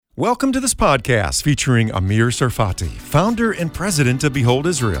Welcome to this podcast featuring Amir Tsarfati, founder and president of Behold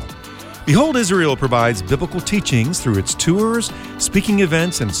Israel. Behold Israel provides biblical teachings through its tours, speaking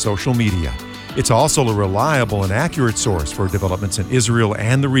events, and social media. It's also a reliable and accurate source for developments in Israel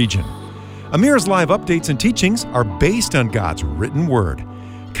and the region. Amir's live updates and teachings are based on God's written word.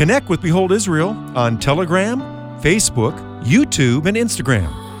 Connect with Behold Israel on Telegram, Facebook, YouTube, and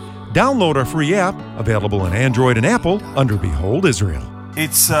Instagram. Download our free app, available on Android and Apple under Behold Israel.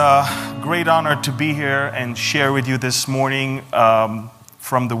 It's a great honor to be here and share with you this morning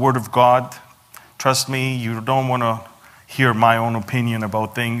from the Word of God. Trust me, you don't want to hear my own opinion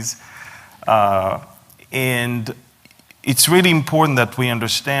about things. And it's really important that we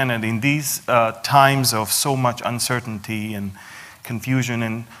understand that in these times of so much uncertainty and confusion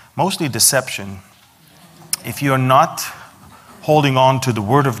and mostly deception, if you're not holding on to the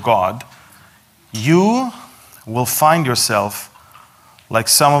Word of God, you will find yourself like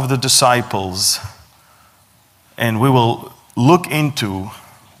some of the disciples, and we will look into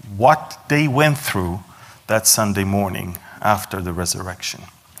what they went through that Sunday morning after the resurrection.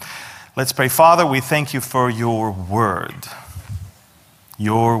 Let's pray. Father, we thank you for your word.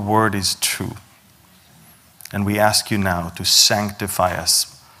 Your word is true. And we ask you now to sanctify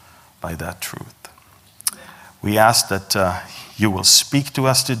us by that truth. We ask that you will speak to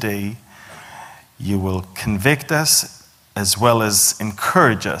us today. You will convict us as well as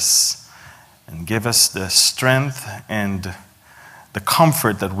encourage us and give us the strength and the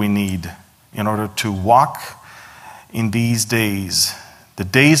comfort that we need in order to walk in these days. The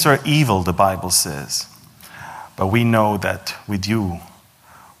days are evil, the Bible says, but we know that with you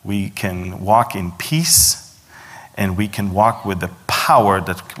we can walk in peace and we can walk with the power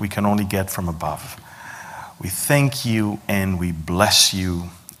that we can only get from above. We thank you and we bless you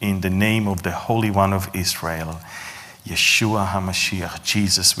in the name of the Holy One of Israel, Yeshua HaMashiach,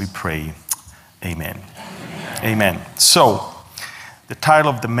 Jesus, we pray. Amen. Amen. So, the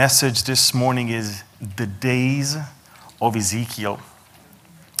title of the message this morning is The Days of Ezekiel,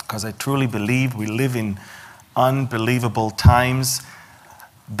 because I truly believe we live in unbelievable times,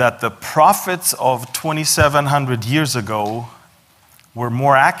 that the prophets of 2,700 years ago were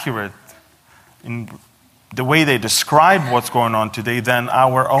more accurate in the way they described what's going on today than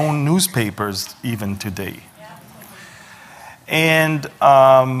our own newspapers even today. And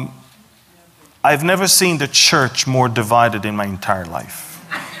I've never seen the church more divided in my entire life.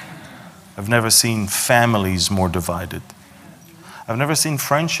 I've never seen families more divided. I've never seen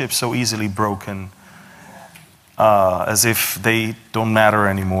friendships so easily broken, as if they don't matter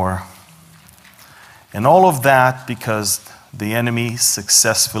anymore. And all of that because the enemy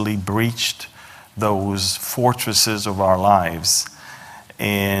successfully breached those fortresses of our lives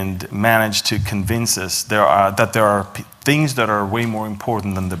and managed to convince us that there are things that are way more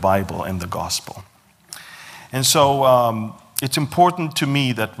important than the Bible and the gospel. And so it's important to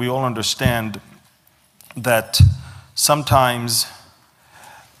me that we all understand that sometimes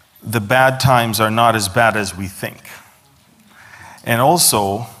the bad times are not as bad as we think. And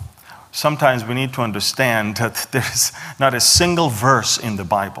also, sometimes we need to understand that there's not a single verse in the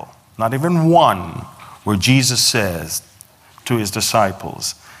Bible, not even one, where Jesus says to his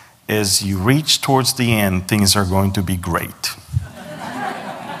disciples, as you reach towards the end, things are going to be great.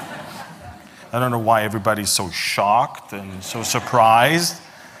 I don't know why everybody's so shocked and so surprised.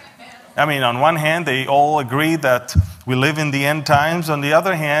 I mean, on one hand, they all agree that we live in the end times. On the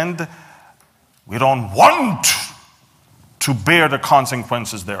other hand, we don't want to bear the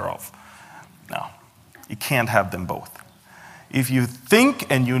consequences thereof. No, you can't have them both. If you think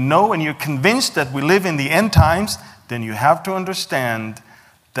and you know and you're convinced that we live in the end times, then you have to understand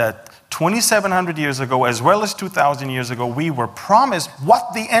that 2,700 years ago, as well as 2,000 years ago, we were promised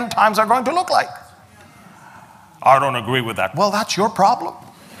what the end times are going to look like. I don't agree with that. Well, that's your problem.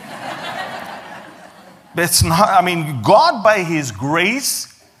 It's not, I mean, God, by his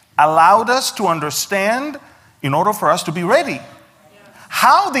grace, allowed us to understand in order for us to be ready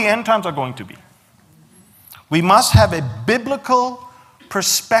how the end times are going to be. We must have a biblical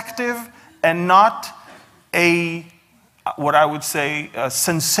perspective and not what I would say, a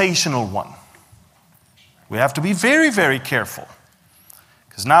sensational one. We have to be very, very careful.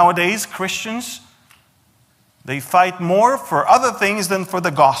 Because nowadays, Christians, they fight more for other things than for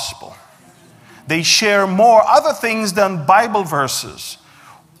the gospel. They share more other things than Bible verses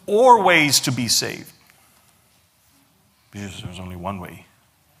or ways to be saved. Because there's only one way.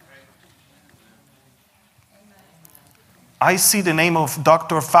 I see the name of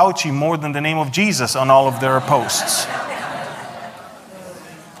Dr. Fauci more than the name of Jesus on all of their posts.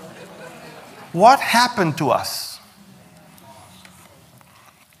 What happened to us?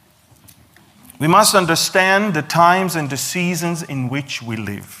 We must understand the times and the seasons in which we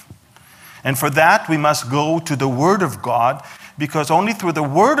live. And for that, we must go to the Word of God, because only through the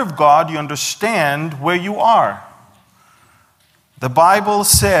Word of God you understand where you are. The Bible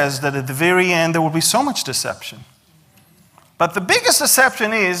says that at the very end there will be so much deception. But the biggest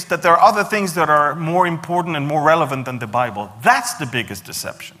deception is that there are other things that are more important and more relevant than the Bible. That's the biggest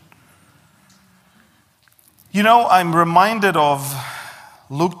deception. You know, I'm reminded of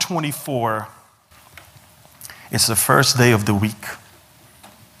Luke 24. It's the first day of the week.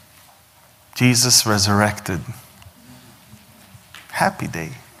 Jesus resurrected. Happy day.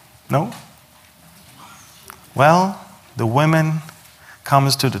 No? Well, the women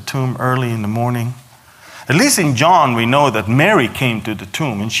comes to the tomb early in the morning. At least in John, we know that Mary came to the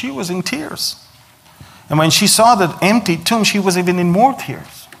tomb and she was in tears. And when she saw the empty tomb, she was even in more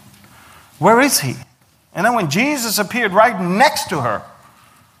tears. Where is he? And then when Jesus appeared right next to her,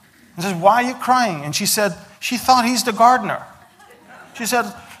 he says, why are you crying? And she said, she thought he's the gardener. She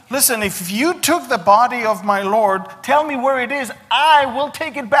said, listen, if you took the body of my Lord, tell me where it is. I will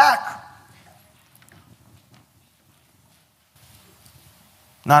take it back.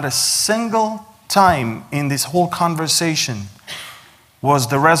 Not a single time in this whole conversation was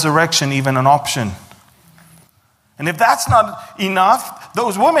the resurrection even an option. And if that's not enough,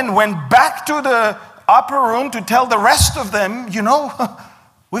 those women went back to the upper room to tell the rest of them, you know,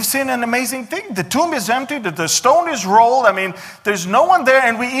 we've seen an amazing thing. The tomb is empty, the stone is rolled. I mean, there's no one there.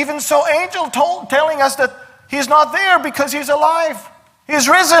 And we even saw angel telling us that he's not there because he's alive. He's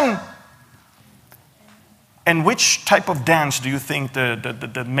risen. And which type of dance do you think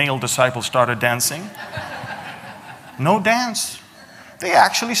the male disciples started dancing? No dance. They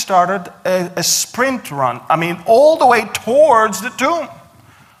actually started a sprint run. I mean, all the way towards the tomb.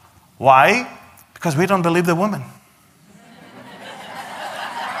 Why? Because we don't believe the woman.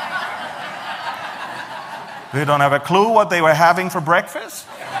 We don't have a clue what they were having for breakfast,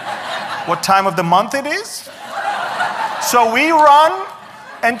 what time of the month it is. So we run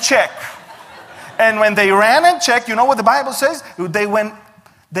and check. And when they ran and checked, you know what the Bible says? They went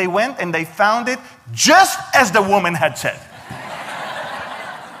and they found it just as the woman had said.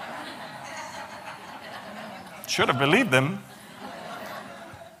 Should have believed them.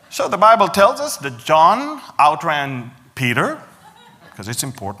 So the Bible tells us that John outran Peter, because it's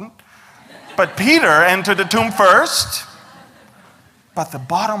important. But Peter entered the tomb first. But the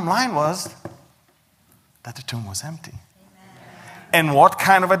bottom line was that the tomb was empty. And what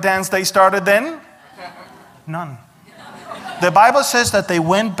kind of a dance they started then? None. The Bible says that they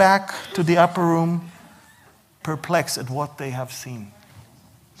went back to the upper room perplexed at what they have seen,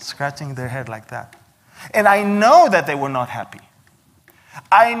 scratching their head like that. And I know that they were not happy.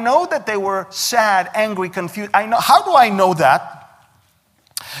 I know that they were sad, angry, confused. I know. How do I know that?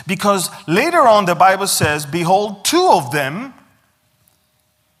 Because later on the Bible says, behold, two of them,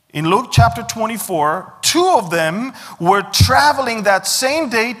 in Luke chapter 24, two of them were traveling that same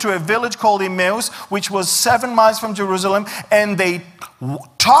day to a village called Emmaus, which was 7 miles from Jerusalem, and they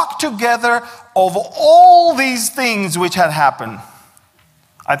talked together of all these things which had happened.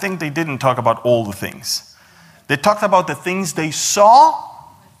 I think they didn't talk about all the things. They talked about the things they saw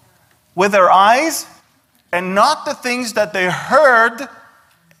with their eyes and not the things that they heard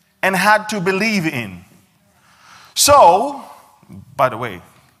and had to believe in. So, by the way,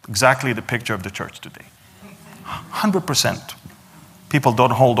 exactly the picture of the church today. 100%. People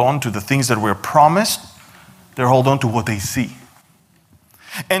don't hold on to the things that were promised. They hold on to what they see.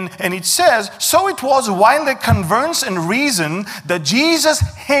 And it says, so it was while they conversed and reasoned that Jesus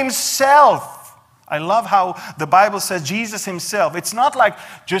himself, I love how the Bible says Jesus himself. It's not like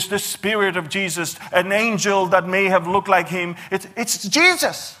just the spirit of Jesus, an angel that may have looked like him. It's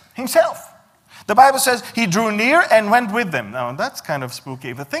Jesus himself. The Bible says he drew near and went with them. Now, that's kind of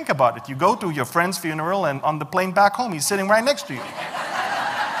spooky. But think about it. You go to your friend's funeral and on the plane back home, he's sitting right next to you.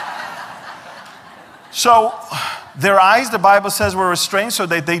 So their eyes, the Bible says, were restrained so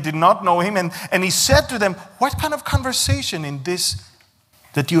that they did not know him. And he said to them, what kind of conversation in this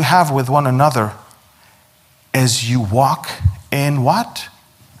that you have with one another as you walk in what?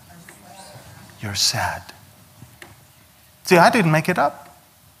 You're sad. See, I didn't make it up.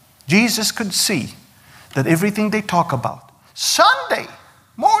 Jesus could see that everything they talk about, Sunday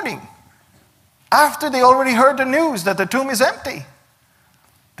morning, after they already heard the news that the tomb is empty,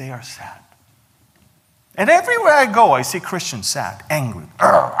 they are sad. And everywhere I go, I see Christians sad, angry.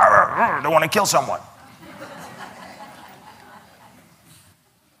 They want to kill someone.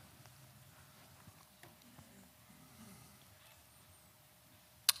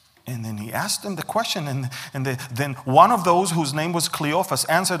 And then he asked them the question, and then one of those whose name was Cleophas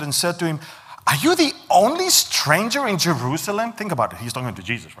answered and said to him, Are you the only stranger in Jerusalem? Think about it. He's talking to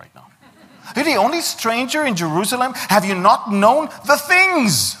Jesus right now. Are you the only stranger in Jerusalem? Have you not known the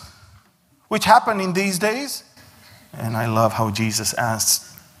things which happen in these days? And I love how Jesus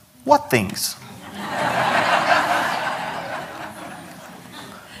asks, what things?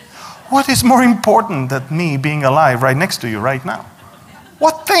 What is more important than me being alive right next to you right now?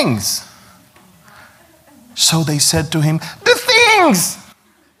 What things? So they said to him, the things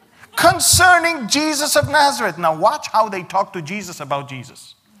concerning Jesus of Nazareth. Now watch how they talk to Jesus about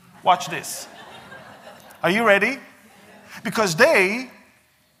Jesus. Watch this. Are you ready? Because they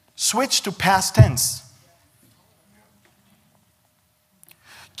switched to past tense.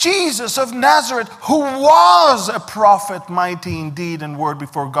 Jesus of Nazareth, who was a prophet, mighty in deed and word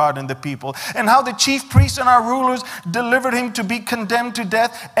before God and the people, and how the chief priests and our rulers delivered him to be condemned to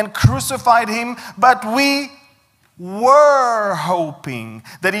death and crucified him, but we were hoping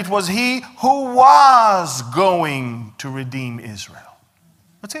that it was he who was going to redeem Israel.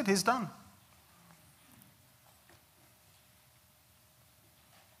 That's it, he's done.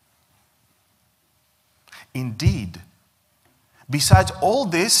 Indeed, besides all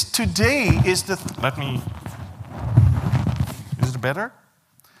this, today is the... Is it better?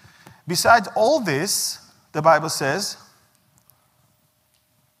 Besides all this, the Bible says,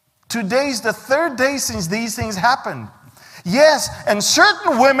 today is the third day since these things happened. Yes, and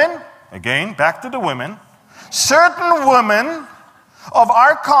certain women, again, back to the women, certain women of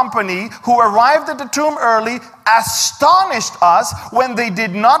our company who arrived at the tomb early astonished us when they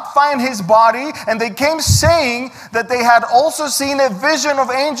did not find his body, and they came saying that they had also seen a vision of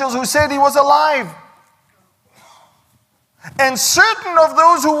angels who said he was alive. And certain of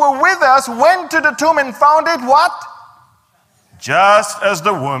those who were with us went to the tomb and found it what? Just as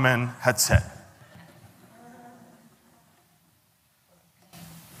the woman had said.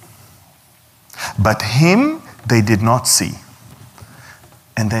 But him they did not see.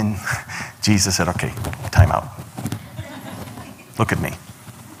 And then Jesus said, okay, time out. Look at me.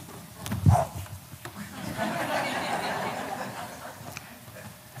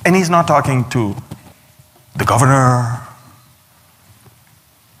 And he's not talking to the governor,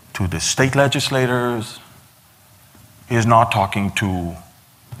 to the state legislators. He is not talking to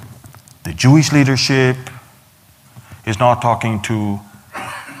the Jewish leadership. He's not talking to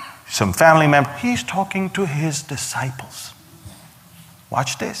some family member. He's talking to his disciples.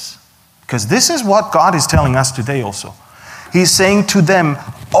 Watch this. Because this is what God is telling us today also. He's saying to them,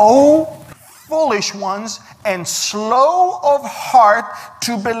 "O foolish ones and slow of heart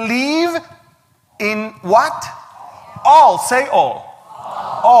to believe in" what? All. Say all.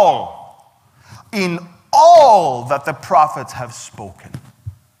 All. In all that the prophets have spoken.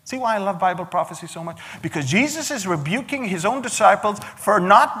 See why I love Bible prophecy so much? Because Jesus is rebuking his own disciples for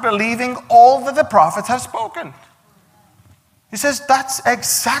not believing all that the prophets have spoken. He says, that's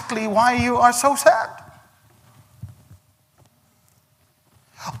exactly why you are so sad.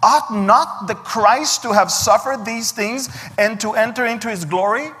 Ought not the Christ to have suffered these things and to enter into his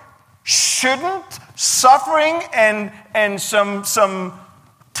glory? Shouldn't suffering and some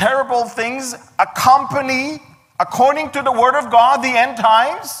terrible things accompany, according to the word of God, the end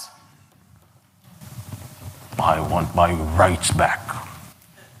times? I want my rights back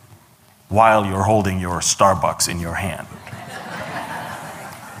while you're holding your Starbucks in your hand.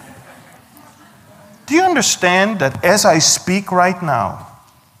 Do you understand that as I speak right now,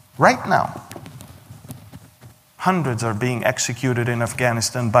 hundreds are being executed in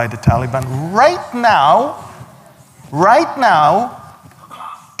Afghanistan by the Taliban. Right now,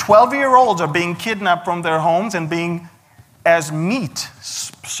 12-year-olds are being kidnapped from their homes and being as meat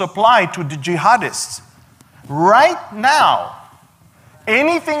supplied to the jihadists. Right now,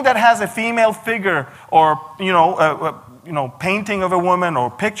 anything that has a female figure or, painting of a woman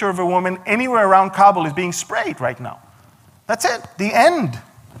or picture of a woman anywhere around Kabul is being sprayed right now. That's it, the end.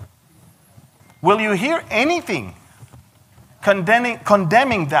 Will you hear anything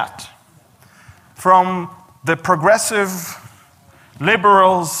condemning that from the progressive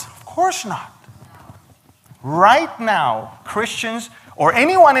liberals? Of course not. Right now, Christians or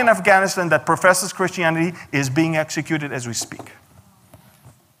anyone in Afghanistan that professes Christianity is being executed as we speak.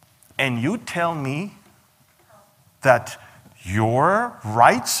 And you tell me that your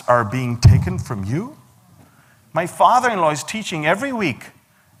rights are being taken from you? My father-in-law is teaching every week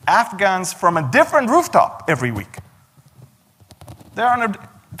Afghans from a different rooftop every week.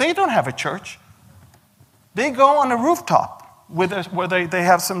 They don't have a church. They go on a rooftop where they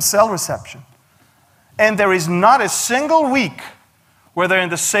have some cell reception. And there is not a single week where they're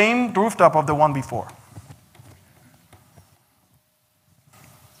in the same rooftop of the one before.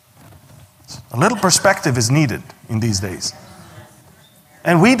 A little perspective is needed in these days.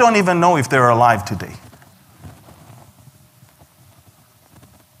 And we don't even know if they're alive today.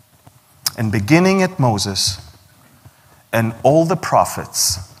 And beginning at Moses and all the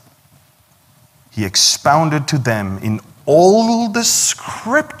prophets, he expounded to them in all the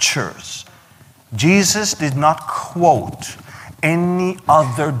scriptures. Jesus did not quote any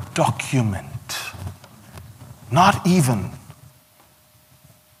other document, not even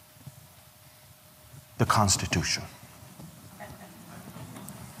the Constitution.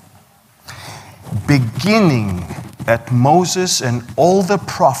 Beginning at Moses and all the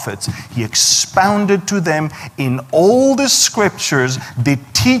prophets, he expounded to them in all the scriptures the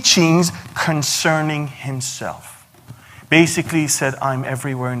teachings concerning himself. Basically, he said, I'm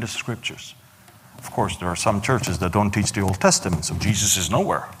everywhere in the scriptures. Of course, there are some churches that don't teach the Old Testament, so Jesus is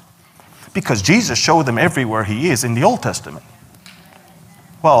nowhere. Because Jesus showed them everywhere he is in the Old Testament.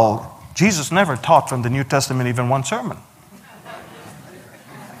 Well, Jesus never taught from the New Testament even one sermon.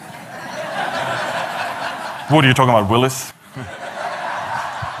 What are you talking about, Willis?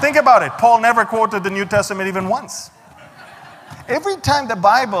 Think about it. Paul never quoted the New Testament even once. Every time the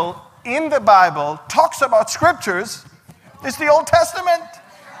Bible, in the Bible, talks about scriptures, it's the Old Testament.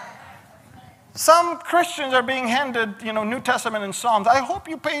 Some Christians are being handed, New Testament and Psalms. I hope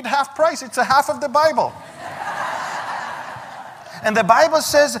you paid half price. It's a half of the Bible. And the Bible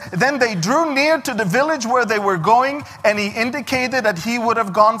says, then they drew near to the village where they were going, and he indicated that he would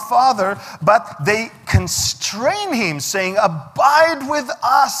have gone farther, but they constrained him, saying, abide with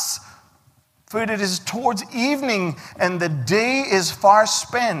us, for it is towards evening, and the day is far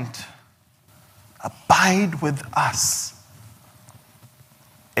spent. Abide with us.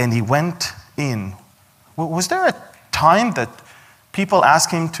 And he went in. Was there a time that people ask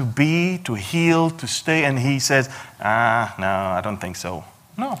him to be, to heal, to stay, and he says, no, I don't think so.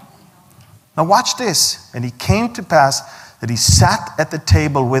 No. Now watch this. And he came to pass that he sat at the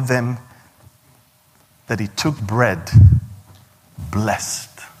table with them, that he took bread,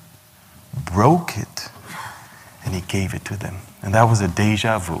 blessed, broke it, and he gave it to them. And that was a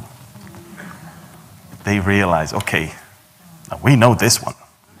deja vu. They realized, okay, now we know this one.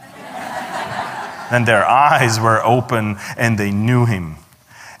 And their eyes were open and they knew him.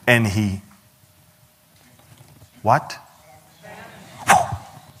 And he, what?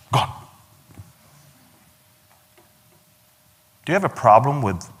 Gone. Do you have a problem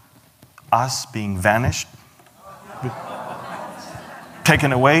with us being vanished?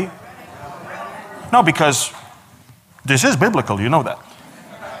 Taken away? No, because this is biblical, you know that.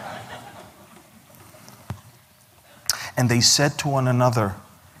 And they said to one another,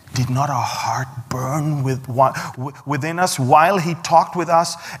 did not our heart burn within us while he talked with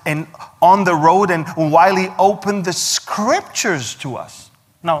us and on the road and while he opened the scriptures to us?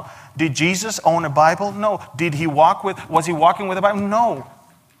 Now, did Jesus own a Bible? No. Was he walking with a Bible? No.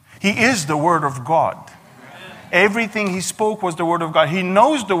 He is the Word of God. Everything he spoke was the Word of God. He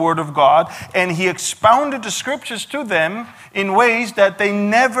knows the Word of God, and he expounded the scriptures to them in ways that they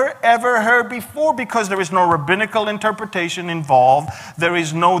never ever heard before, because there is no rabbinical interpretation involved. There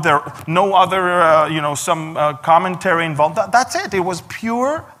is no other, some commentary involved. That's it. It was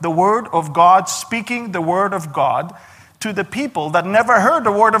pure the Word of God, speaking the Word of God to the people that never heard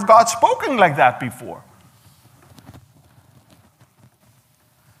the Word of God spoken like that before.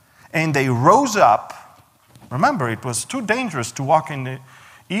 And they rose up. Remember, it was too dangerous to walk in the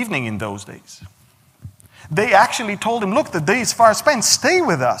evening in those days. They actually told him, look, the day is far spent. Stay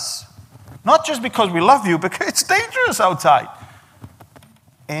with us. Not just because we love you, because it's dangerous outside.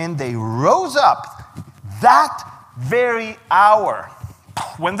 And they rose up that very hour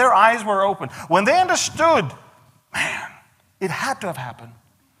when their eyes were open, when they understood, man, it had to have happened.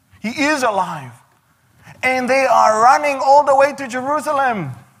 He is alive. And they are running all the way to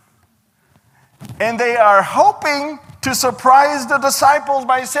Jerusalem. And they are hoping to surprise the disciples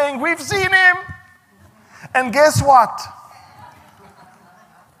by saying, we've seen him. And guess what?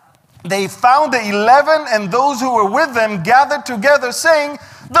 They found the 11 and those who were with them gathered together saying,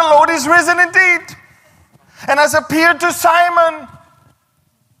 the Lord is risen indeed and has appeared to Simon.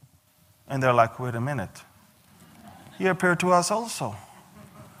 And they're like, wait a minute. He appeared to us also.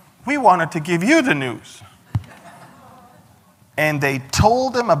 We wanted to give you the news. And they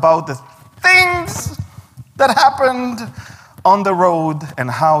told them about the things that happened on the road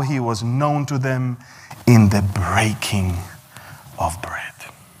and how he was known to them in the breaking of bread.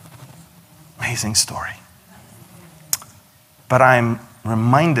 Amazing story. But I'm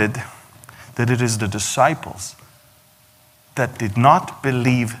reminded that it is the disciples that did not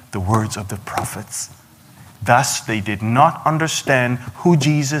believe the words of the prophets Thus, they did not understand who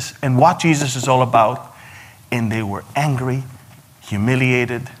Jesus and what Jesus is all about, and they were angry,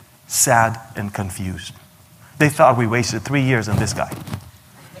 humiliated, sad, and confused. They thought we wasted 3 years on this guy.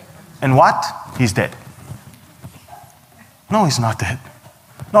 And what? He's dead. No, he's not dead.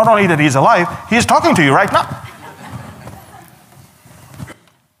 Not only that he's alive, he is talking to you right now.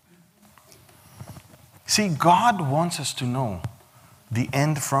 See, God wants us to know the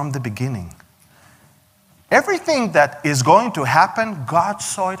end from the beginning. Everything that is going to happen, God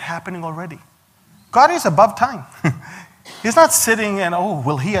saw it happening already. God is above time. He's not sitting and, oh,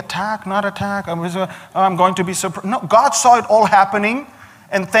 will he attack, not attack? I'm going to be surprised. No, God saw it all happening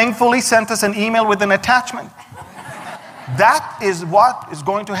and thankfully sent us an email with an attachment. That is what is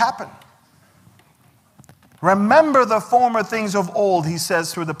going to happen. Remember the former things of old, he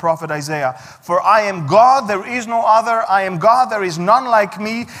says through the prophet Isaiah. For I am God, there is no other. I am God, there is none like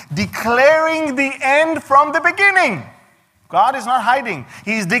me, declaring the end from the beginning. God is not hiding.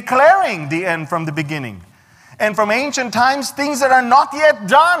 He's declaring the end from the beginning. And from ancient times, things that are not yet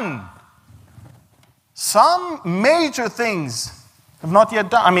done. Some major things have not yet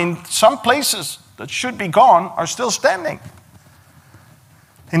done. I mean, some places that should be gone are still standing.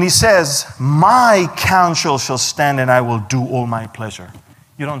 And he says, my counsel shall stand and I will do all my pleasure.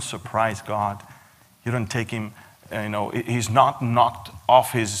 You don't surprise God. You don't take him, he's not knocked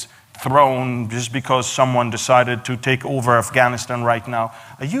off his throne just because someone decided to take over Afghanistan right now.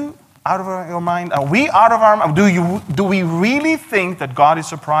 Are you out of your mind? Are we out of our mind? Do we really think that God is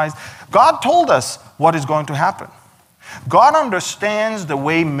surprised? God told us what is going to happen. God understands the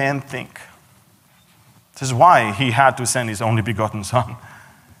way men think. This is why he had to send his only begotten Son.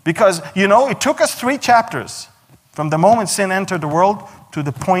 Because, it took us 3 chapters from the moment sin entered the world to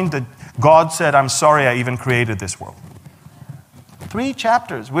the point that God said, I'm sorry I even created this world. 3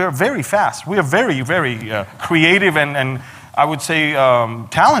 chapters. We are very fast. We are very, very creative and I would say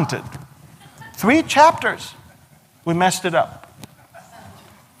talented. 3 chapters. We messed it up.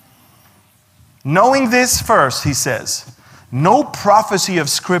 Knowing this first, he says, no prophecy of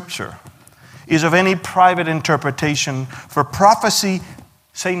Scripture is of any private interpretation, for prophecy,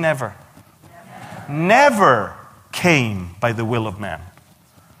 say never. Never came by the will of man.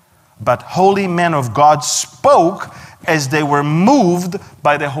 But holy men of God spoke as they were moved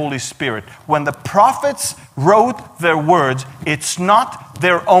by the Holy Spirit. When the prophets wrote their words, it's not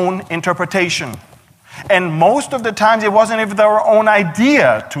their own interpretation. And most of the times it wasn't even their own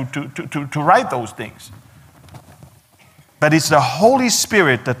idea to write those things. But it's the Holy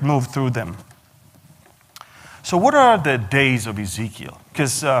Spirit that moved through them. So what are the days of Ezekiel?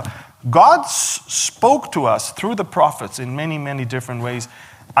 Because God spoke to us through the prophets in many, many different ways.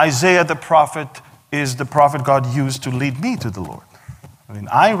 Isaiah the prophet is the prophet God used to lead me to the Lord. I mean,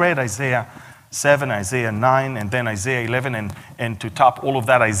 I read Isaiah 7, Isaiah 9, and then Isaiah 11, and to top all of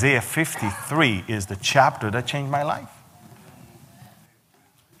that, Isaiah 53 is the chapter that changed my life.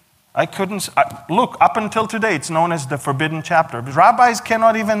 I couldn't, look, up until today, it's known as the forbidden chapter. But rabbis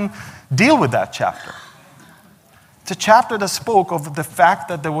cannot even deal with that chapter. It's a chapter that spoke of the fact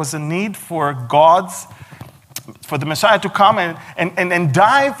that there was a need for the Messiah to come and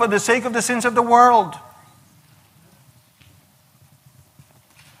die for the sake of the sins of the world.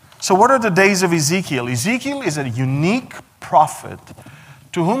 So what are the days of Ezekiel? Ezekiel is a unique prophet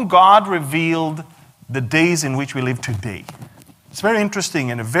to whom God revealed the days in which we live today. It's very interesting.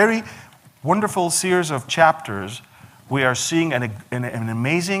 In a very wonderful series of chapters, we are seeing an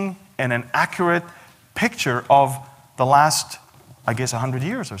amazing and an accurate picture of the last, 100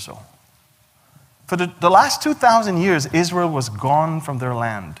 years or so. For the last 2,000 years, Israel was gone from their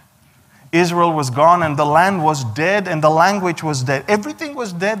land. Israel was gone and the land was dead and the language was dead. Everything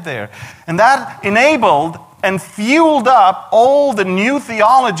was dead there. And that enabled and fueled up all the new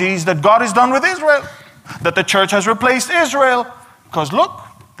theologies that God has done with Israel. That the church has replaced Israel. Because look,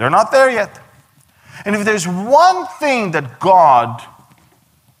 they're not there yet. And if there's one thing that God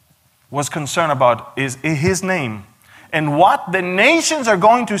was concerned about is his name and what the nations are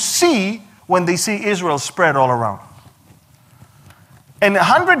going to see when they see Israel spread all around. And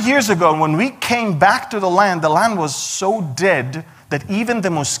 100 years ago, when we came back to the land was so dead that even the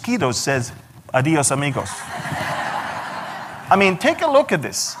mosquito says, adios amigos. I mean, take a look at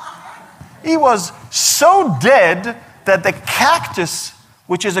this. It was so dead that the cactus,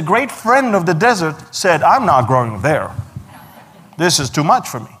 which is a great friend of the desert, said, I'm not growing there. This is too much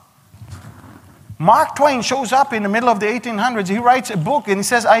for me. Mark Twain shows up in the middle of the 1800s. He writes a book and he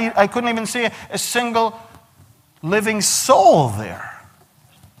says, I couldn't even see a single living soul there.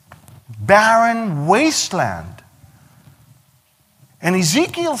 Barren wasteland. And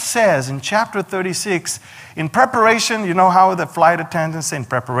Ezekiel says in chapter 36, in preparation, you know how the flight attendants say, in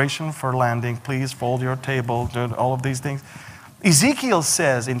preparation for landing, please fold your table, do all of these things. Ezekiel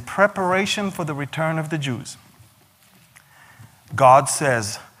says, in preparation for the return of the Jews, God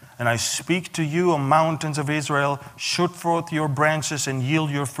says, and I speak to you, O mountains of Israel, shoot forth your branches and yield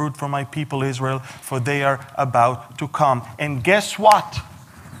your fruit for my people Israel, for they are about to come. And guess what?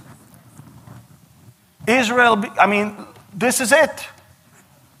 This is it.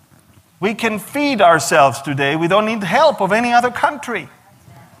 We can feed ourselves today. We don't need help of any other country.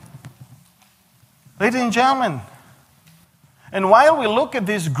 Ladies and gentlemen, and while we look at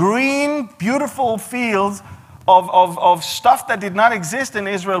these green, beautiful fields of stuff that did not exist in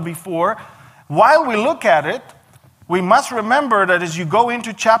Israel before, while we look at it, we must remember that as you go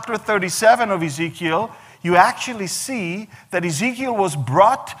into chapter 37 of Ezekiel, you actually see that Ezekiel was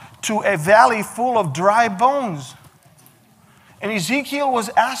brought to a valley full of dry bones. And Ezekiel was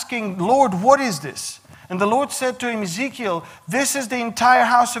asking, Lord, what is this? And the Lord said to him, Ezekiel, this is the entire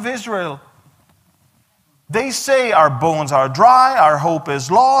house of Israel. They say our bones are dry, our hope is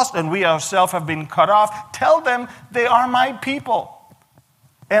lost, and we ourselves have been cut off. Tell them they are my people,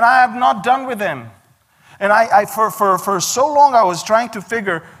 and I have not done with them. And for so long I was trying to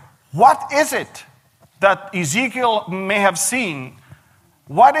figure, what is it that Ezekiel may have seen?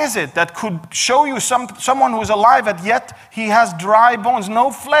 What is it that could show you someone who's alive, and yet he has dry bones, no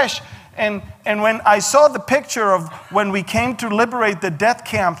flesh? And when I saw the picture of when we came to liberate the death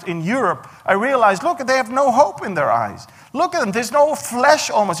camps in Europe, I realized, look, they have no hope in their eyes. Look at them. There's no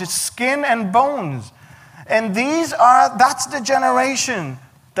flesh almost. It's skin and bones. And that's the generation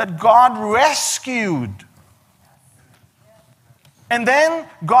that God rescued. And then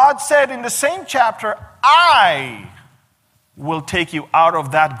God said in the same chapter, I will take you out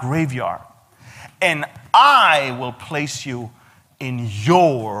of that graveyard, and I will place you in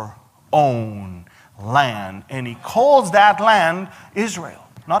your own land. And he calls that land Israel,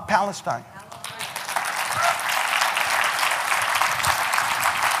 not Palestine.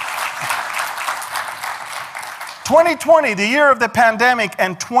 "2020, the year of the pandemic,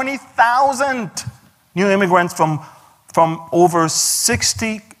 and 20,000 new immigrants from over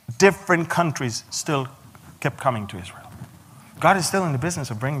 60 different countries still kept coming to Israel. God is still in the business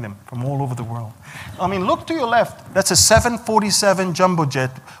of bringing them from all over the world. I mean, look to your left. That's a 747 jumbo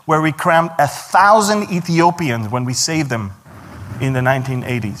jet where we crammed 1,000 Ethiopians when we saved them in the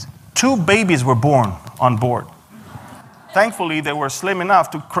 1980s. 2 babies were born on board. Thankfully, they were slim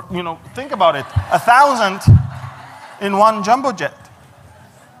enough to, think about it. 1,000 in one jumbo jet.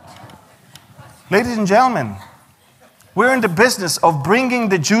 Ladies and gentlemen, we're in the business of bringing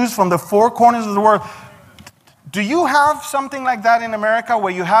the Jews from the 4 corners of the world. Do you have something like that in America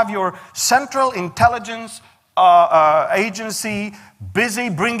where you have your Central Intelligence Agency busy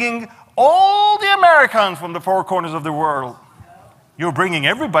bringing all the Americans from the 4 corners of the world? You're bringing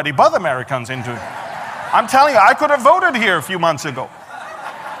everybody but Americans into it. I'm telling you, I could have voted here a few months ago.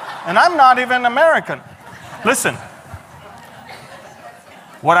 And I'm not even American. Listen,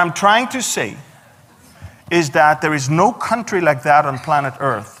 what I'm trying to say is that there is no country like that on planet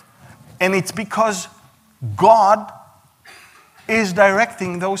Earth. And it's because God is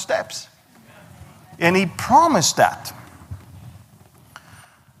directing those steps. And he promised that.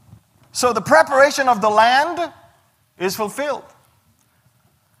 So the preparation of the land is fulfilled.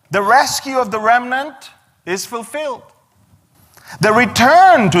 The rescue of the remnant is fulfilled. The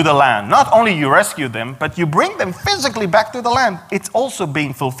return to the land, not only you rescue them, but you bring them physically back to the land. It's also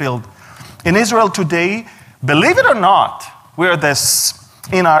being fulfilled. In Israel today, believe it or not, we're the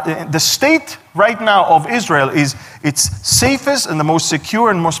state right now of Israel is its safest and the most secure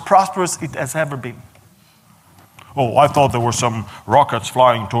and most prosperous it has ever been. Oh, I thought there were some rockets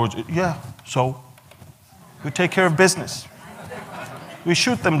flying towards it. Yeah, so we take care of business. We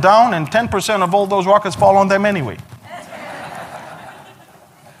shoot them down, and 10% of all those rockets fall on them anyway.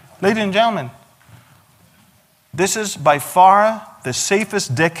 Ladies and gentlemen, this is by far the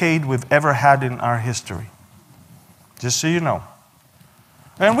safest decade we've ever had in our history. Just so you know.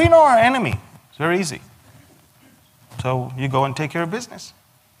 And we know our enemy. It's very easy. So you go and take care of business.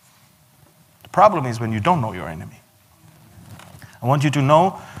 The problem is when you don't know your enemy. I want you to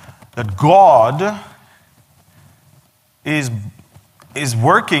know that God is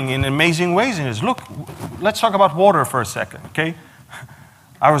working in amazing ways in this. Look, let's talk about water for a second, okay?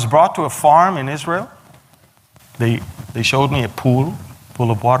 I was brought to a farm in Israel. They showed me a pool full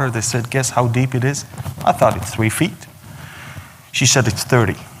of water. They said, guess how deep it is? I thought it's 3 feet. She said it's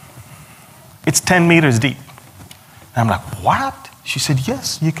 30. It's 10 meters deep. And I'm like, what? She said,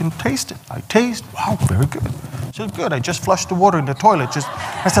 yes, you can taste it. I taste, wow, very good. She said, good, I just flushed the water in the toilet.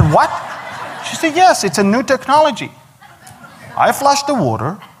 I said, what? She said, yes, it's a new technology. I flushed the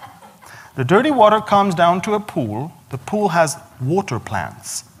water. The dirty water comes down to a pool. The pool has water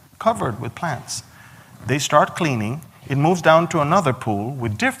plants, covered with plants. They start cleaning. It moves down to another pool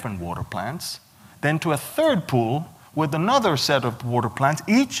with different water plants, then to a third pool with another set of water plants.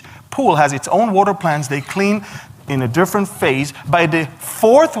 Each pool has its own water plants. They clean in a different phase. By the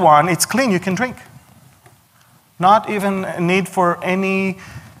fourth one, it's clean, you can drink. Not even a need for any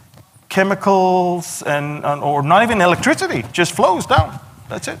chemicals or not even electricity, just flows down.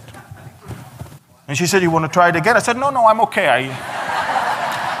 That's it. And she said, you want to try it again? I said, no, I'm okay.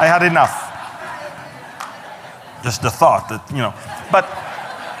 I had enough. Just the thought that, But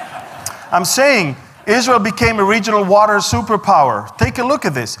I'm saying Israel became a regional water superpower. Take a look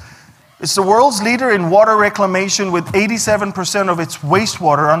at this. It's the world's leader in water reclamation with 87% of its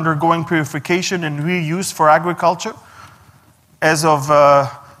wastewater undergoing purification and reuse for agriculture. As of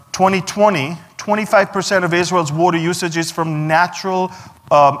 2020, 25% of Israel's water usage is from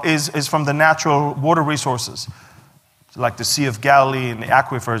is from the natural water resources, like the Sea of Galilee and the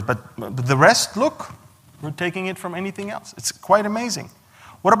aquifers. But the rest, look, we're taking it from anything else. It's quite amazing.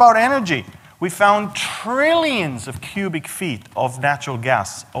 What about energy? We found trillions of cubic feet of natural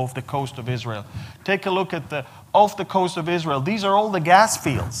gas off the coast of Israel. Take a look at off the coast of Israel. These are all the gas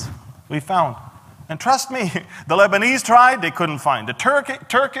fields we found. And trust me, the Lebanese tried, they couldn't find. The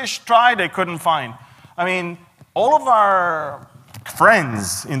Turkish tried, they couldn't find. I mean, all of our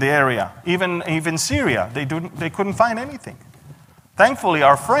friends in the area, even Syria, they couldn't find anything. Thankfully,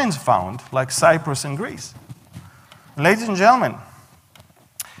 our friends found, like Cyprus and Greece. Ladies and gentlemen,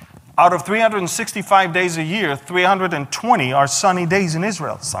 out of 365 days a year, 320 are sunny days in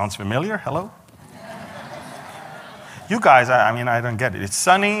Israel. Sounds familiar? Hello? You guys, I don't get it. It's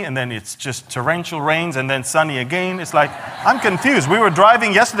sunny, and then it's just torrential rains, and then sunny again. It's like, I'm confused. We were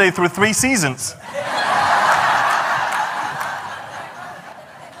driving yesterday through 3 seasons.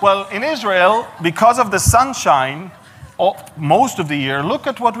 Well, in Israel, because of the sunshine, most of the year, look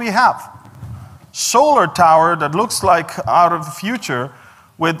at what we have. Solar tower that looks like out of the future,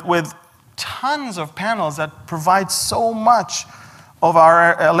 with tons of panels that provide so much of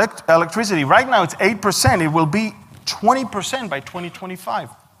our electricity. Right now it's 8%. It will be 20% by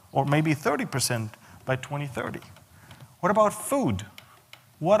 2025, or maybe 30% by 2030. What about food?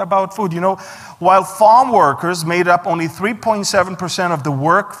 What about food? While farm workers made up only 3.7% of the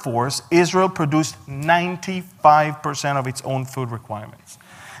workforce, Israel produced 95% of its own food requirements.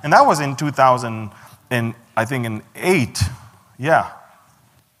 And that was in 2008. Yeah.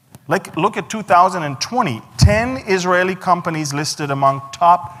 Look at 2020. 10 Israeli companies listed among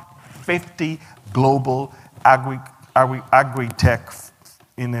top 50 global agri-tech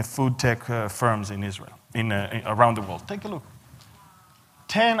food tech firms in Israel, around the world. Take a look.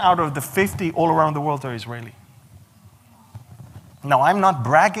 10 out of the 50 all around the world are Israeli. Now, I'm not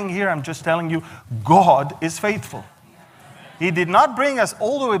bragging here. I'm just telling you, God is faithful. He did not bring us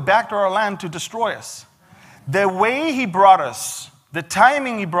all the way back to our land to destroy us. The way He brought us, the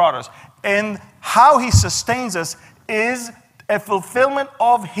timing He brought us, and how He sustains us is a fulfillment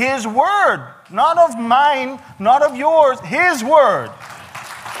of His word. Not of mine, not of yours, His word.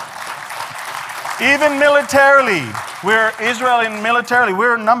 Even militarily, we're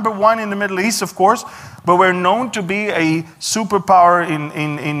number 1 in the Middle East, of course, but we're known to be a superpower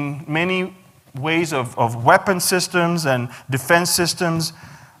in many ways of weapon systems and defense systems,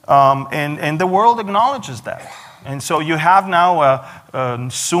 and the world acknowledges that. And so you have now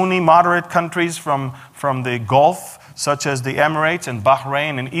Sunni moderate countries from the Gulf, such as the Emirates and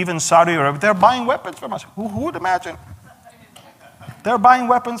Bahrain and even Saudi Arabia. They're buying weapons from us. Who would imagine? They're buying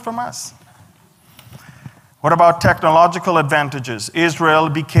weapons from us. What about technological advantages? Israel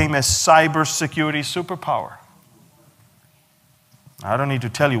became a cybersecurity superpower. I don't need to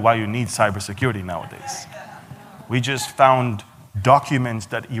tell you why you need cybersecurity nowadays. We just found documents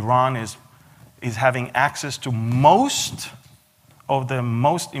that Iran is having access to most of the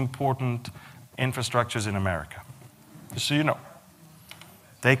most important infrastructures in America. Just so you know.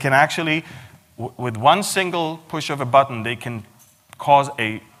 They can actually, with one single push of a button, they can cause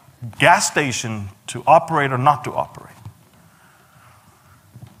a gas station to operate or not to operate.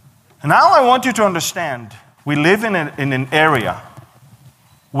 And now I want you to understand, we live in an area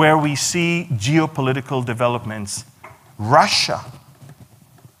where we see geopolitical developments. Russia.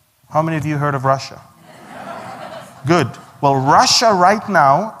 How many of you heard of Russia? Good. Well, Russia right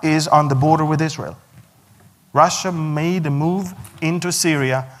now is on the border with Israel. Russia made a move into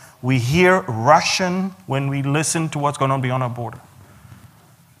Syria We hear Russian when we listen to what's going on beyond our border.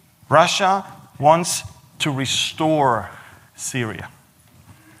 Russia wants to restore Syria,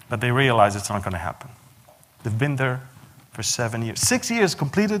 but they realize it's not going to happen. They've been there for 7 years. 6 years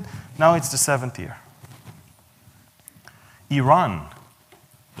completed, now it's the 7th year. Iran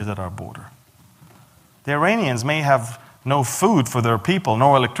is at our border. The Iranians may have no food for their people,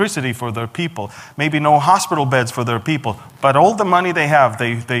 no electricity for their people, maybe no hospital beds for their people, but all the money they have,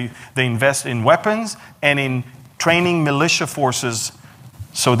 they invest in weapons and in training militia forces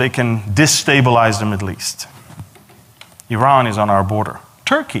so they can destabilize the Middle East. Iran is on our border.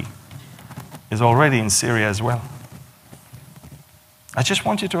 Turkey is already in Syria as well. I just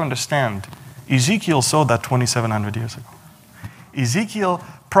want you to understand, Ezekiel saw that 2,700 years ago. Ezekiel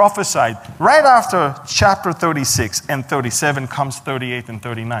prophesied right after chapter 36 and 37 comes 38 and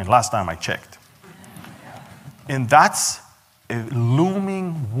 39, last time I checked. And that's a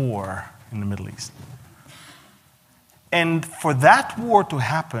looming war in the Middle East. And for that war to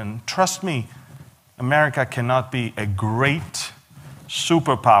happen, trust me, America cannot be a great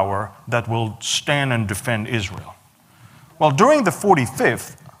superpower that will stand and defend Israel. Well, during the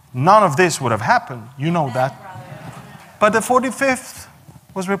 45th, none of this would have happened. You know that. But the 45th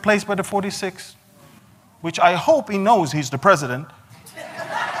was replaced by the 46th, which I hope he knows he's the president.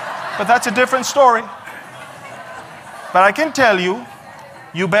 But that's a different story. But I can tell you,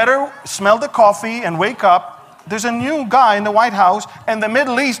 you better smell the coffee and wake up. There's a new guy in the White House, and the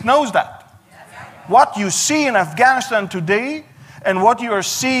Middle East knows that. What you see in Afghanistan today, and what you are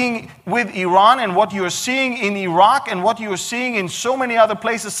seeing with Iran, and what you are seeing in Iraq, and what you are seeing in so many other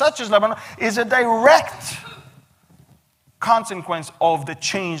places, such as Lebanon, is a direct consequence of the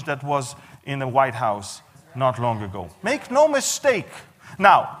change that was in the White House not long ago. Make no mistake.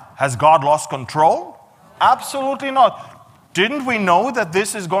 Now, has God lost control? Absolutely not. Didn't we know that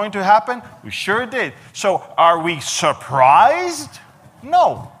this is going to happen? We sure did. So are we surprised?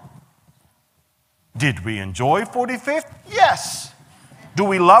 No. Did we enjoy 45th? Yes. Do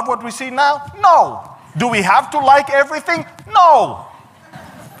we love what we see now? No. Do we have to like everything? No.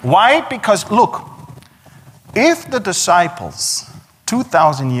 Why? Because look, if the disciples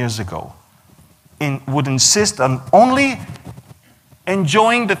 2,000 years ago would insist on only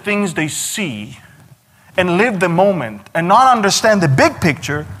enjoying the things they see and live the moment and not understand the big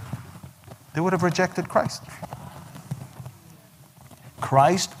picture, they would have rejected Christ.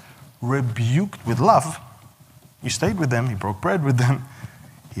 Christ rebuked with love. He stayed with them. He broke bread with them.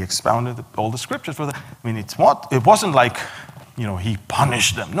 He expounded all the scriptures for them. I mean, it wasn't like, he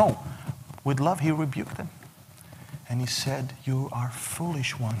punished them. No. With love, he rebuked them. And he said, you are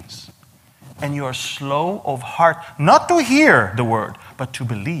foolish ones. And you are slow of heart, not to hear the word, but to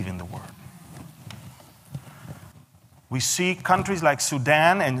believe in the word. We see countries like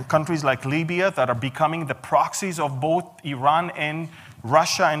Sudan and countries like Libya that are becoming the proxies of both Iran and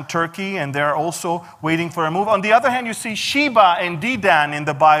Russia and Turkey, and they're also waiting for a move. On the other hand, you see Sheba and Dedan in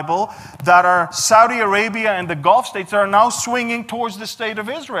the Bible that are Saudi Arabia and the Gulf states that are now swinging towards the state of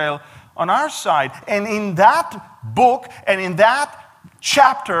Israel on our side. And in that book and in that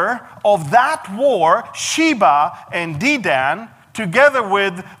chapter of that war, Sheba and Dedan, together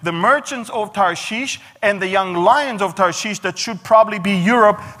with the merchants of Tarshish and the young lions of Tarshish that should probably be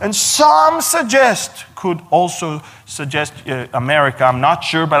Europe, and some could also suggest America, I'm not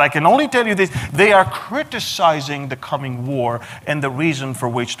sure, but I can only tell you this, they are criticizing the coming war and the reason for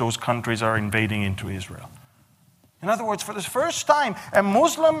which those countries are invading into Israel. In other words, for the first time, a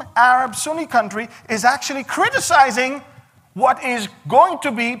Muslim, Arab, Sunni country is actually criticizing what is going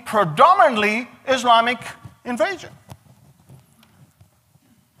to be predominantly Islamic invasion.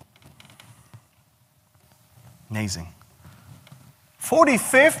 Amazing.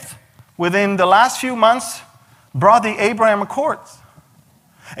 45th, within the last few months, brought the Abraham Accords.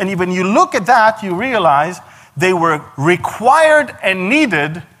 And when you look at that, you realize they were required and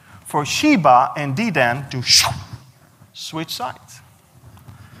needed for Sheba and Dedan to switch sides.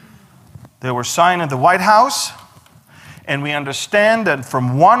 They were signed at the White House, and we understand that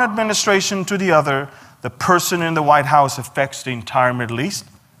from one administration to the other, the person in the White House affects the entire Middle East.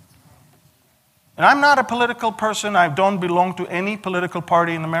 And I'm not a political person. I don't belong to any political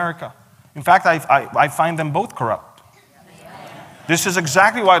party in America. In fact, I find them both corrupt. This is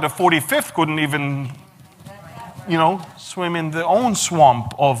exactly why the 45th couldn't even, swim in their own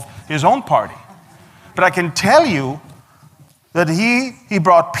swamp of his own party. But I can tell you that he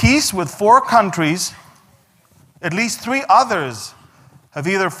brought peace with 4 countries. At least 3 others have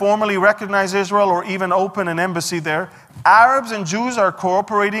either formally recognized Israel or even opened an embassy there. Arabs and Jews are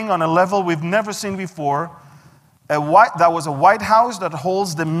cooperating on a level we've never seen before. that was a White House that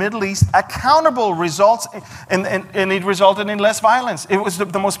holds the Middle East accountable, results and it resulted in less violence. It was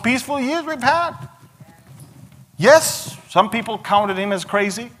the most peaceful years we've had. Yes, some people counted him as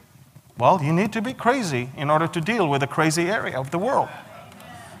crazy. Well, you need to be crazy in order to deal with a crazy area of the world.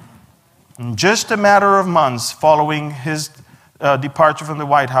 In just a matter of months following his departure from the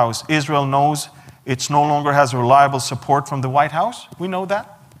White House, Israel knows it no longer has reliable support from the White House. We know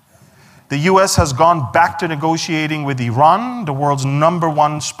that. The U.S. has gone back to negotiating with Iran, the world's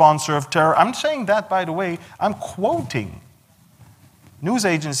 #1 sponsor of terror. I'm saying that, by the way, I'm quoting news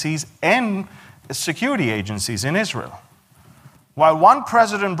agencies and security agencies in Israel. While one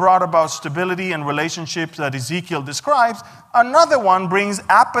president brought about stability and relationships that Ezekiel describes, another one brings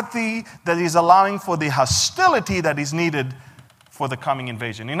apathy that is allowing for the hostility that is needed for the coming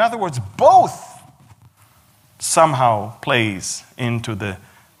invasion. In other words, both somehow plays into the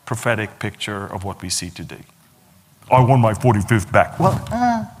prophetic picture of what we see today. I want my 45th back. Well,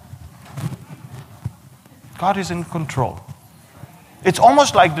 God is in control. It's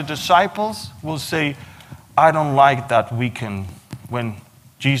almost like the disciples will say, I don't like that weekend when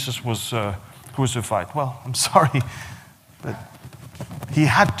Jesus was crucified. Well, I'm sorry, but he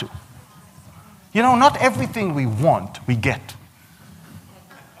had to. You know, not everything we want, we get.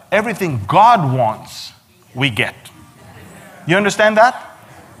 Everything God wants, we get. You understand that?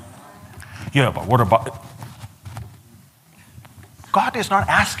 Yeah, but what about it? God is not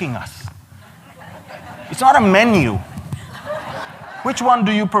asking us. It's not a menu. Which one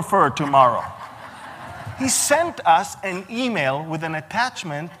do you prefer tomorrow? He sent us an email with an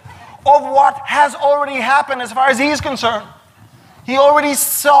attachment of what has already happened as far as he's concerned. He already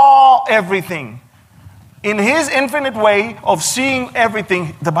saw everything. In his infinite way of seeing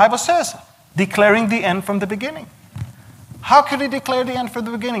everything, the Bible says, declaring the end from the beginning. How could he declare the end from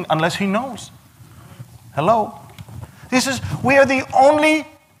the beginning unless he knows? Hello? We are the only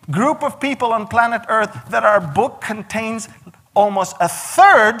group of people on planet Earth that our book contains almost a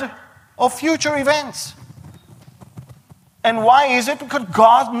third of future events. And why is it? Because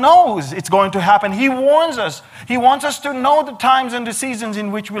God knows it's going to happen. He warns us. He wants us to know the times and the seasons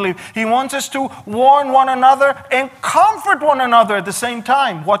in which we live. He wants us to warn one another and comfort one another at the same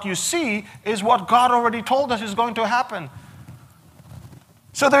time. What you see is what God already told us is going to happen.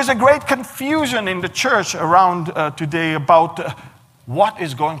 So there's a great confusion in the church around today about what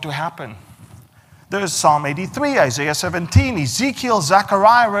is going to happen. There's Psalm 83, Isaiah 17, Ezekiel,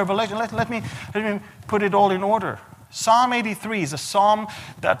 Zechariah, Revelation. Let me put it all in order. Psalm 83 is a psalm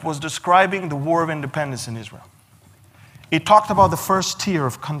that was describing the War of Independence in Israel. It talked about the first tier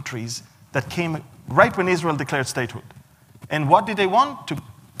of countries that came right when Israel declared statehood. And what did they want? To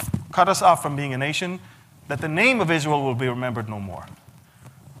cut us off from being a nation, that the name of Israel will be remembered no more.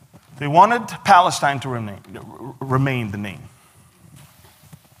 They wanted Palestine to remain the name.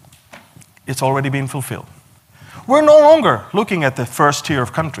 It's already been fulfilled. We're no longer looking at the first tier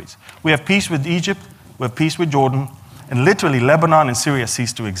of countries. We have peace with Egypt, we have peace with Jordan, and literally Lebanon and Syria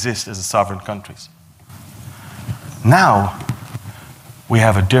cease to exist as sovereign countries. Now, we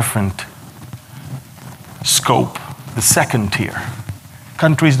have a different scope, the second tier.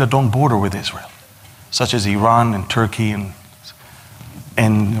 Countries that don't border with Israel, such as Iran and Turkey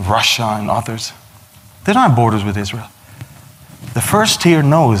and Russia and others. They don't have borders with Israel. The first tier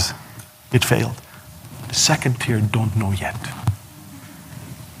knows it failed. The second tier don't know yet.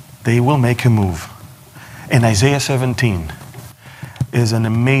 They will make a move. And Isaiah 17 is an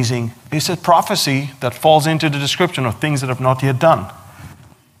amazing, it's a prophecy that falls into the description of things that have not yet done.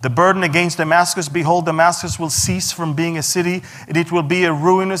 The burden against Damascus, behold, Damascus will cease from being a city, and it will be a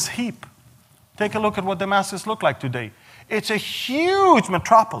ruinous heap. Take a look at what Damascus looks like today. It's a huge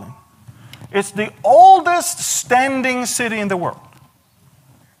metropolis. It's the oldest standing city in the world.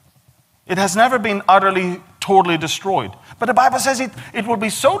 It has never been utterly, totally destroyed. But the Bible says it will be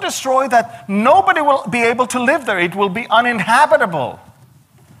so destroyed that nobody will be able to live there. It will be uninhabitable.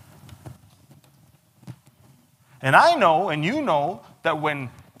 And I know, and you know, that when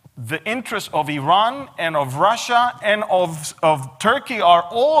the interests of Iran and of Russia and of Turkey are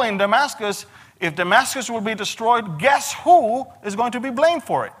all in Damascus, if Damascus will be destroyed, guess who is going to be blamed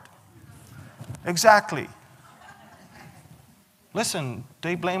for it? Exactly. Listen,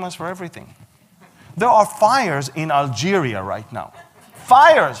 they blame us for everything. There are fires in Algeria right now.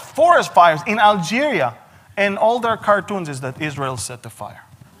 Fires, forest fires in Algeria. And all their cartoons is that Israel set the fire.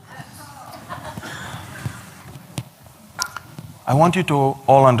 I want you to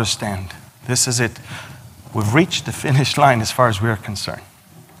all understand, this is it. We've reached the finish line as far as we're concerned.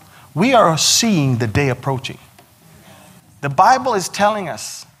 We are seeing the day approaching. The Bible is telling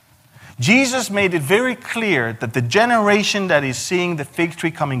us Jesus made it very clear that the generation that is seeing the fig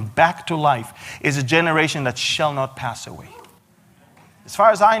tree coming back to life is a generation that shall not pass away. As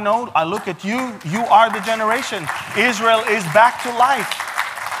far as I know, I look at you, you are the generation. Israel is back to life.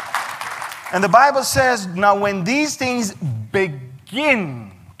 And the Bible says, now when these things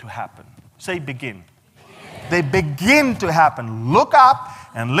begin to happen, say begin. They begin to happen. Look up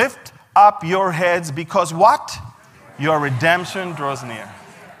and lift up your heads because what? Your redemption draws near.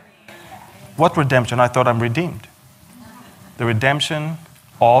 What redemption? I thought I'm redeemed. The redemption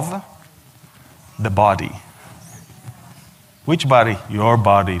of the body. Which body? Your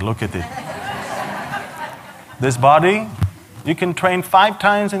body. Look at it. This body, you can train 5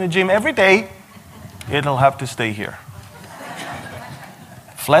 times in the gym every day. It'll have to stay here.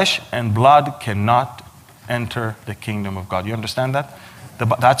 Flesh and blood cannot enter the kingdom of God. You understand that?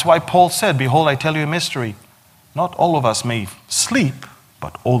 That's why Paul said, behold, I tell you a mystery. Not all of us may sleep,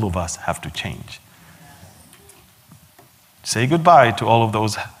 but all of us have to change. Say goodbye to all of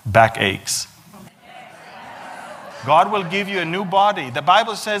those backaches. God will give you a new body. The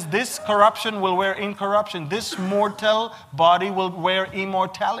Bible says this corruption will wear incorruption. This mortal body will wear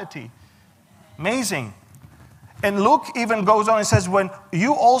immortality. Amazing. And Luke even goes on and says, when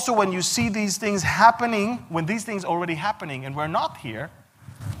you see these things happening, when these things are already happening and we're not here,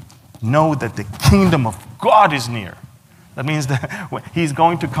 know that the kingdom of God is near. That means that he's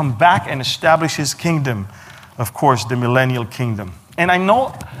going to come back and establish his kingdom. Of course, the millennial kingdom. And I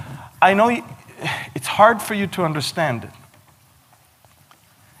know it's hard for you to understand it.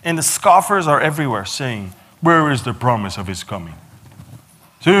 And the scoffers are everywhere saying, where is the promise of his coming?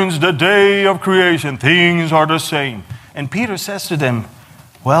 Since the day of creation, things are the same. And Peter says to them,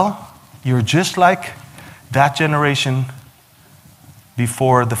 well, you're just like that generation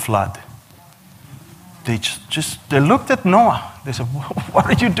before the flood. They looked at Noah. They said, what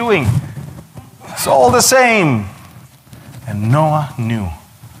are you doing? It's all the same. And Noah knew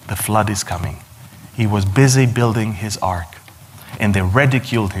the flood is coming. He was busy building his ark. And they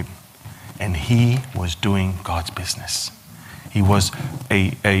ridiculed him. And he was doing God's business. He was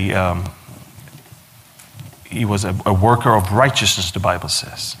a worker of righteousness, the Bible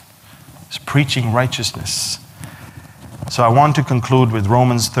says. He's preaching righteousness. So I want to conclude with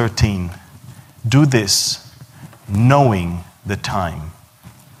Romans 13. Do this, knowing the time,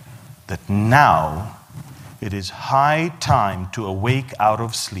 that now it is high time to awake out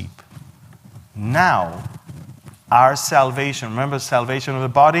of sleep. Now, our salvation, remember salvation of the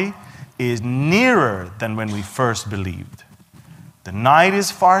body, is nearer than when we first believed. The night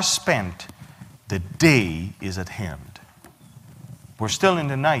is far spent, the day is at hand. We're still in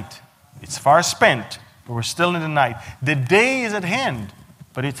the night. It's far spent, but we're still in the night. The day is at hand,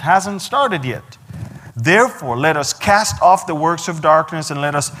 but it hasn't started yet. Therefore, let us cast off the works of darkness and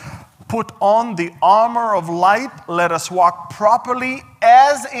let us put on the armor of light. Let us walk properly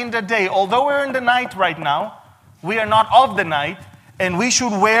as in the day. Although we're in the night right now, we are not of the night, and we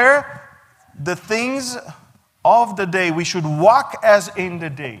should wear the things of the day. We should walk as in the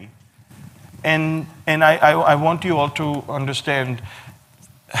day. And I want you all to understand,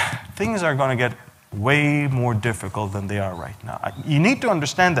 things are going to get way more difficult than they are right now. You need to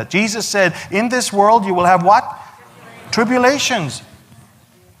understand that. Jesus said, in this world you will have what? Tribulations.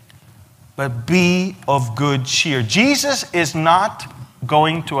 But be of good cheer. Jesus is not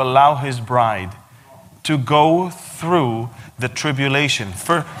going to allow his bride to go through the tribulation.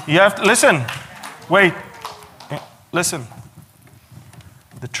 You have to listen. Wait. Listen.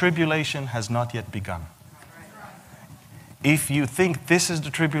 The tribulation has not yet begun. If you think this is the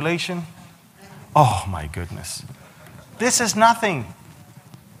tribulation, oh my goodness. This is nothing.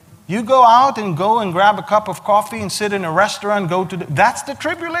 You go out and grab a cup of coffee and sit in a restaurant, that's the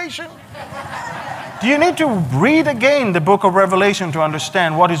tribulation. Do you need to read again the book of Revelation to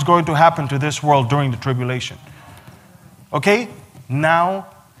understand what is going to happen to this world during the tribulation? Okay? Now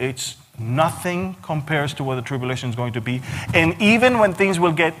it's nothing compares to what the tribulation is going to be. And even when things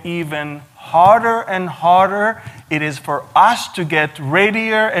will get even harder and harder, it is for us to get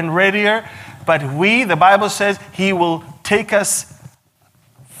readier and readier. But the Bible says, he will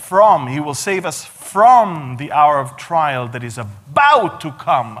save us from the hour of trial that is about to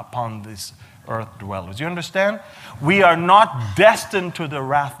come upon this earth dwellers. You understand? We are not destined to the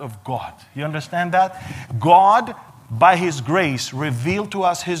wrath of God. You understand that? God, by his grace, revealed to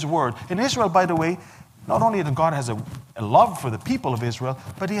us his word. In Israel, by the way, not only that God has a love for the people of Israel,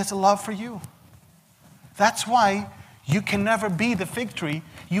 but he has a love for you. That's why you can never be the fig tree.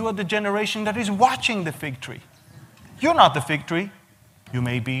 You are the generation that is watching the fig tree. You're not the fig tree. You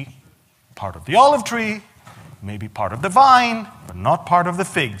may be part of the olive tree, you may be part of the vine, but not part of the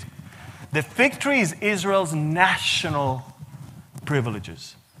fig. The fig tree is Israel's national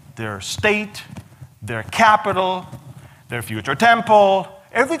privileges. Their state, their capital, their future temple,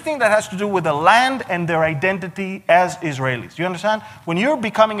 everything that has to do with the land and their identity as Israelis. You understand? When you're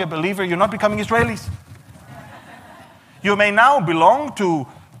becoming a believer, you're not becoming Israelis. You may now belong to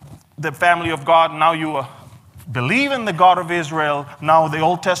the family of God. Now you believe in the God of Israel. Now the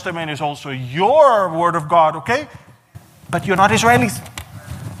Old Testament is also your word of God, okay? But you're not Israelis.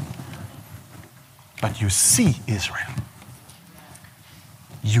 But you see Israel.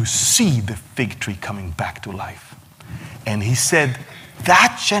 You see the fig tree coming back to life. And he said,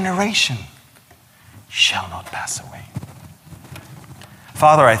 that generation shall not pass away.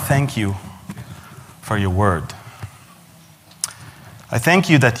 Father, I thank you for your word. I thank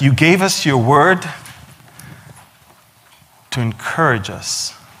you that you gave us your word to encourage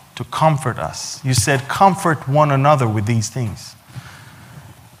us, to comfort us. You said, comfort one another with these things.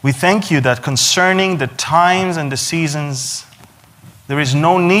 We thank you that concerning the times and the seasons, there is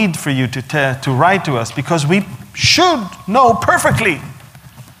no need for you to write to us because we should know perfectly.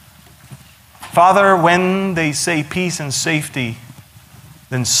 Father, when they say peace and safety,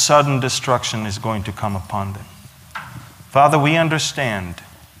 then sudden destruction is going to come upon them. Father, we understand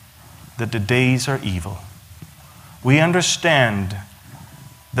that the days are evil. We understand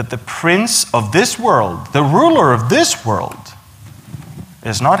that the prince of this world, the ruler of this world,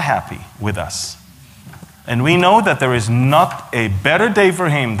 is not happy with us. And we know that there is not a better day for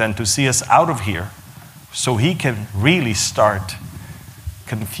him than to see us out of here so he can really start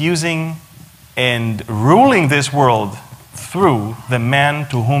confusing and ruling this world through the man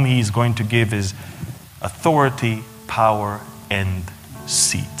to whom he is going to give his authority, power, and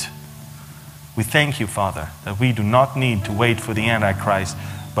seat. We thank you, Father, that we do not need to wait for the Antichrist,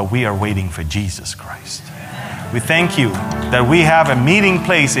 but we are waiting for Jesus Christ. We thank you that we have a meeting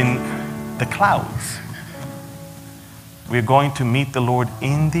place in the clouds. We're going to meet the Lord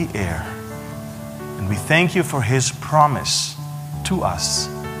in the air. And we thank you for his promise to us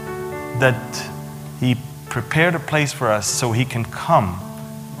that he prepared a place for us so he can come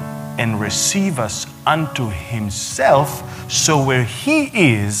and receive us unto himself, so where he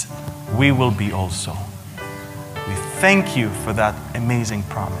is, we will be also. We thank you for that amazing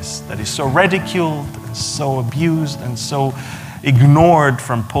promise that is so ridiculed and so abused and so ignored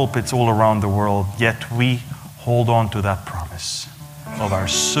from pulpits all around the world, yet we hold on to that promise of our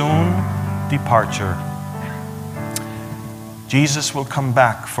soon departure. Jesus will come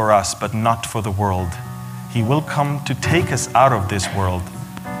back for us, but not for the world. He will come to take us out of this world.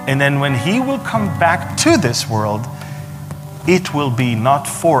 And then when he will come back to this world, it will be not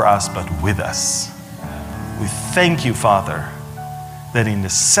for us, but with us. We thank you, Father, that in the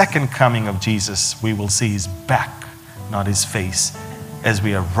second coming of Jesus, we will see his back, not his face, as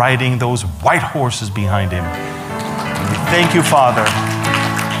we are riding those white horses behind him. And we thank you, Father,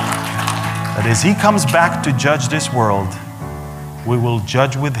 that as he comes back to judge this world, we will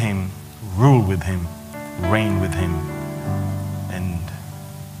judge with him, rule with him, reign with him, and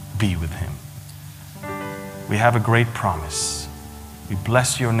be with him. We have a great promise. We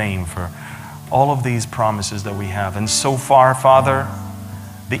bless your name for all of these promises that we have. And so far, Father,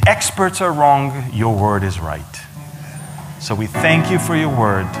 the experts are wrong, your word is right. So we thank you for your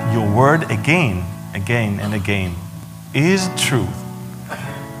word. Your word again and again is truth.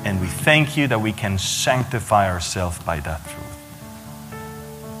 And we thank you that we can sanctify ourselves by that truth.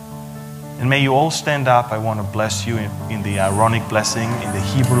 And may you all stand up. I want to bless you in the Aaronic blessing in the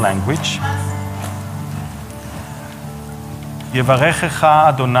Hebrew language. יברכך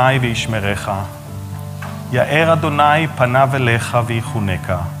אדוני וישמרך. יאר אדוני פניו אליך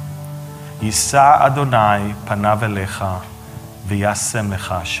ויחונך. יישא אדוני פניו אליך וישם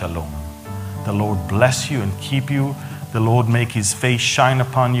לך שלום. The Lord bless you and keep you. The Lord make his face shine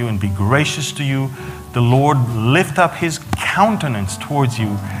upon you and be gracious to you. The Lord lift up his countenance towards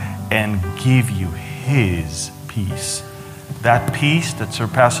you and give you his peace. That peace that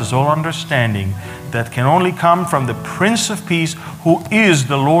surpasses all understanding, that can only come from the Prince of Peace, who is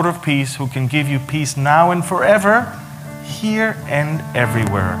the Lord of Peace, who can give you peace now and forever, here and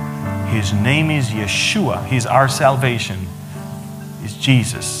everywhere. His name is Yeshua. He's our salvation. It's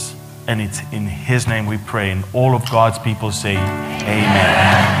Jesus. And it's in his name we pray. And all of God's people say,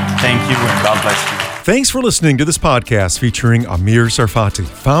 amen. Thank you and God bless you. Thanks for listening to this podcast featuring Amir Tsarfati,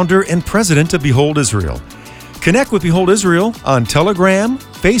 founder and president of Behold Israel. Connect with Behold Israel on Telegram,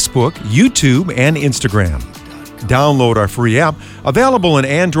 Facebook, YouTube, and Instagram. Download our free app, available in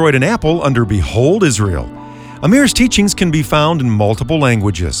Android and Apple under Behold Israel. Amir's teachings can be found in multiple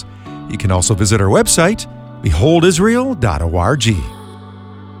languages. You can also visit our website, beholdisrael.org.